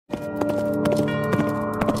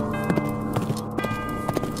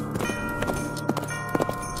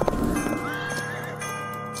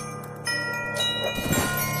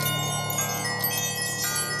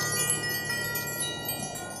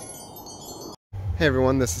Hey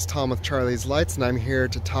everyone, this is Thom with Charlees Lights, and I'm here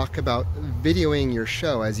to talk about videoing your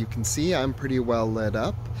show. As you can see, I'm pretty well lit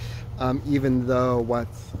up, even though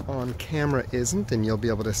what's on camera isn't, and you'll be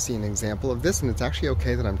able to see an example of this. And it's actually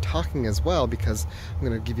okay that I'm talking as well, because I'm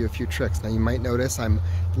going to give you a few tricks. Now you might notice I'm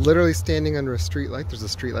literally standing under a street light. There's a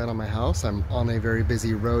street light on my house. I'm on a very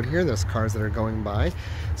busy road here. There's cars that are going by.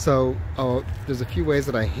 So there's a few ways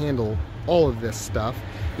that I handle all of this stuff.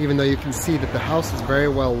 Even though you can see that the house is very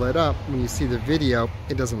well lit up, when you see the video,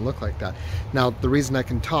 it doesn't look like that. Now, the reason I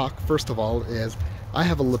can talk, first of all, is I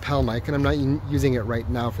have a lapel mic, and I'm not using it right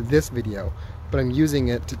now for this video, but I'm using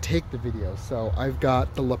it to take the video. So I've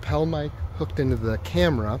got the lapel mic hooked into the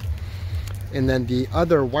camera, and then the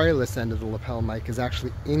other wireless end of the lapel mic is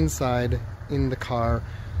actually inside in the car,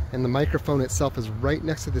 and the microphone itself is right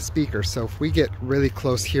next to the speaker. So if we get really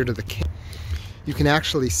close here to the camera, you can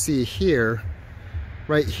actually see here,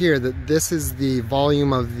 right here, that this is the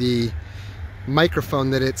volume of the microphone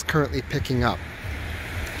that it's currently picking up.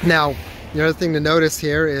 Now, the other thing to notice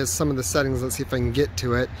here is some of the settings. Let's see if I can get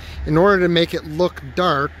to it. In order to make it look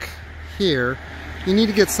dark here, you need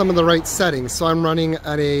to get some of the right settings. So I'm running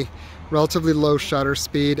at a relatively low shutter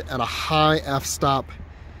speed, at a high f-stop,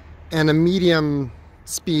 and a medium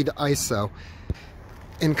speed ISO.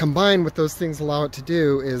 And combined with those things allow it to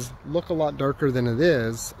do is look a lot darker than it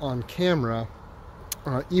is on camera,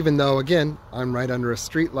 even though, again, I'm right under a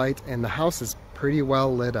street light and the house is pretty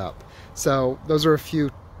well lit up. So those are a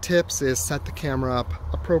few tips: is set the camera up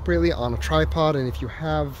appropriately on a tripod, and if you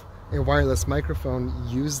have a wireless microphone,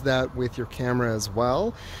 use that with your camera as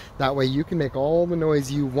well. That way you can make all the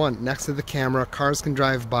noise you want next to the camera. Cars can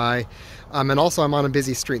drive by, and also I'm on a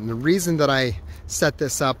busy street, and the reason that I set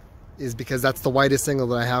this up is because that's the widest angle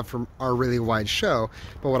that I have from our really wide show.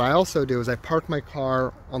 But what I also do is I park my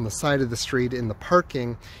car on the side of the street in the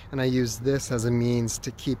parking, and I use this as a means to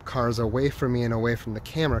keep cars away from me and away from the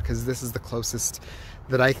camera, because this is the closest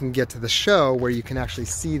that I can get to the show where you can actually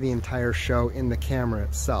see the entire show in the camera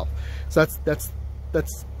itself. So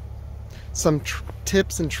that's some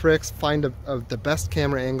tips and tricks. Find the best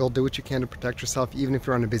camera angle, do what you can to protect yourself, even if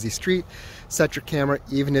you're on a busy street. Set your camera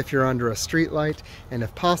even if you're under a street light, and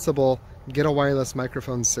if possible, get a wireless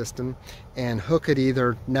microphone system and hook it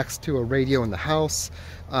either next to a radio in the house,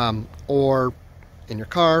 or in your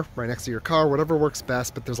car, right next to your car, whatever works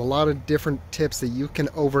best. But there's a lot of different tips that you can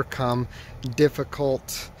overcome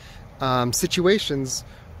difficult situations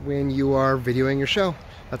when you are videoing your show.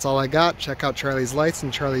 That's all I got. Check out Charlees Lights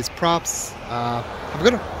and Charlees Props. Have a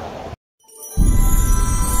good one.